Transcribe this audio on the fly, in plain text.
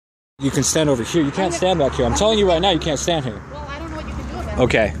You can stand over here. You can't stand back here. I'm telling you right now, you can't stand here. Well, I don't know what you can do about it.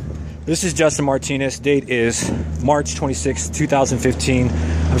 Okay. This is Justin Martinez. Date is March 26, 2015.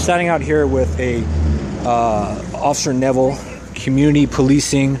 I'm standing out here with Officer Neville, Community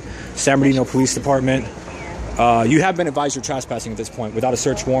Policing, San Bernardino Police Department. You have been advised you're trespassing at this point without a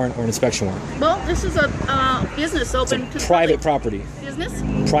search warrant or an inspection warrant. Well, this is a business open to the private public. property.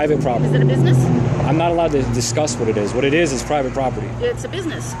 Business? Private property. Is it a business? I'm not allowed to discuss what it is. What it is private property. It's a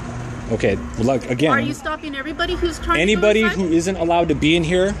business. Okay, look, again. Are you stopping everybody who's trying anybody to go who isn't allowed to be in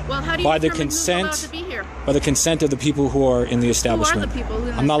here well, how do you by the determine consent who's allowed to be here? by the consent of the people who are in the establishment. Who are the people in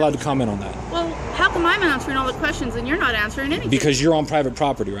the I'm not allowed to comment on that. Well, how come I'm answering all the questions and you're not answering anything? Because you're on private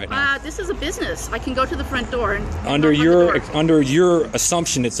property right now. This is a business. I can go to the front door and under your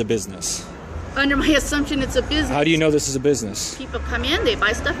assumption it's a business. Under my assumption it's a business. How do you know this is a business? People come in, they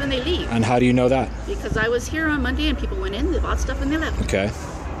buy stuff and they leave. And how do you know that? Because I was here on Monday and people went in, they bought stuff and they left. Okay.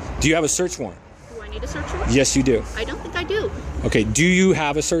 Do you have a search warrant? Do I need a search warrant? Yes, you do. I don't think I do. Okay, do you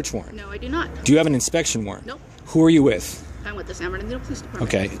have a search warrant? No, I do not. Do you have an inspection warrant? Nope. Who are you with? I'm with the San Bernardino Police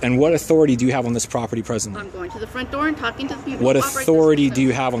Department. Okay, and what authority do you have on this property presently? I'm going to the front door and talking to the people What who operate authority this do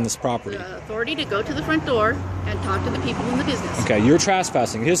you have on this property? The authority to go to the front door and talk to the people in the business. Okay, you're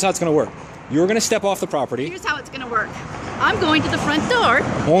trespassing. Here's how it's going to work. You're going to step off the property. Here's how it's going to work. I'm going to the front door.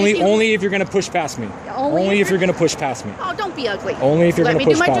 Only if you're going to push past me. Only if you're going to push past me. Oh, don't be ugly. Only if you're going to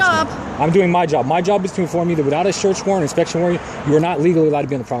push past me. Let me do my job. I'm doing my job. My job is to inform you that without a search warrant, inspection warrant, you are not legally allowed to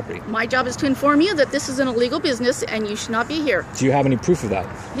be on the property. My job is to inform you that this is an illegal business and you should not be here. Do you have any proof of that?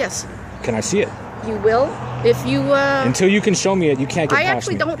 Yes. Can I see it? You will if you... Until you can show me it, you can't get past me. I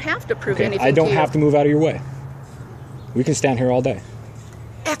actually don't have to prove anything I don't to you. have to move out of your way. We can stand here all day.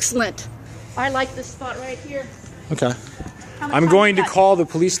 Excellent. I like this spot right here. Okay. I'm going to call the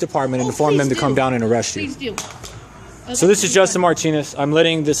police department and inform them to come down and arrest you. Please do. So this is Justin Martinez. I'm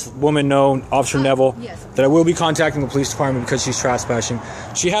letting this woman know, Officer Neville, that I will be contacting the police department because she's trespassing.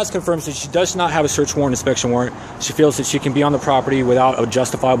 She has confirmed that she does not have a search warrant, inspection warrant. She feels that she can be on the property without a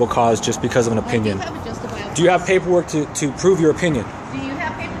justifiable cause just because of an opinion. I do have a justifiable Do you have paperwork to prove your opinion? Do you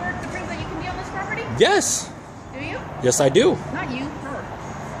have paperwork to prove that you can be on this property? Yes. Do you? Yes, I do. Not you,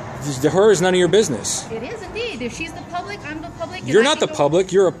 her. Her is none of your business. It is indeed. If she's the public, I'm the public. You're not the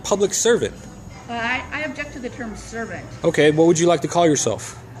public. You're a public servant. I object to the term servant. Okay, what would you like to call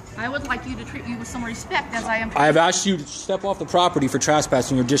yourself? I would like you to treat me with some respect as I am. I have asked you to step off the property for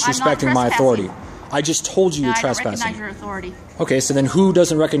trespassing. You're disrespecting my authority. I just told you you're trespassing. I don't recognize your authority. Okay, so then who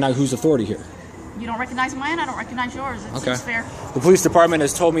doesn't recognize whose authority here? You don't recognize mine, I don't recognize yours. It seems fair. The police department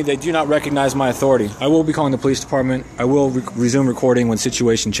has told me they do not recognize my authority. I will be calling the police department. I will resume recording when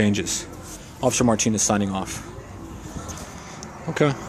situation changes. Officer Martinez signing off. Okay.